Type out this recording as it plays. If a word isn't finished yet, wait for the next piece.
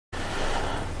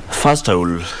First, I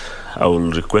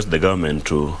will request the government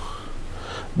to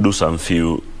do some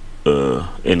few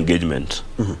engagement,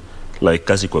 like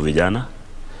KAZI KWA VIJANA,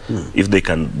 if they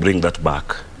can bring that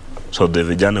back. So the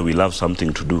vijana will have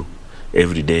something to do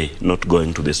every day, not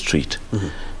going to the street.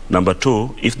 Number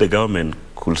two, if the government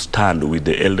could stand with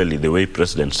the elderly the way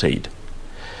President said.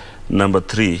 Number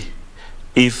three,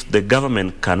 if the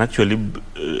government can actually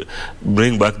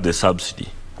bring back the subsidy.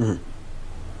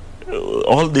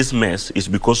 All this mess is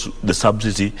because the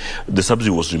subsidy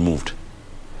was removed.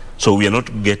 So we are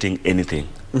not getting anything.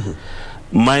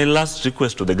 My last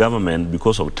request to the government,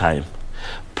 because of time,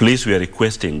 please, we are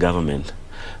requesting government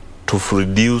to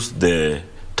reduce the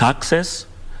taxes,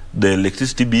 the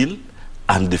electricity bill,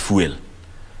 and the fuel.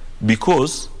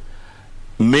 Because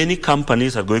many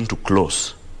companies are going to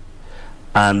close,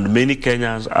 and many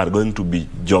Kenyans are going to be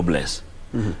jobless.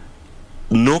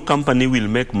 No company will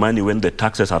make money when the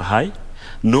taxes are high.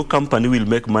 No company will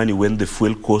make money when the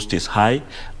fuel cost is high,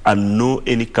 and no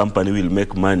any company will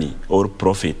make money or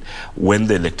profit when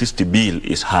the electricity bill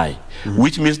is high.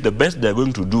 Which means the best they're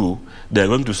going to do, they're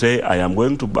going to say, I'm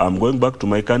going back to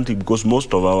my country, because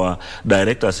most of our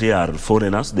directors here are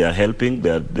foreigners. They are helping. They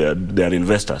are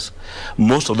investors.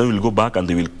 Most of them will go back and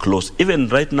they will close. Even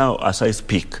right now, as I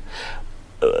speak,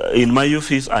 in my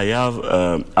office, I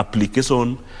have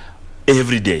application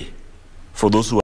every day for those who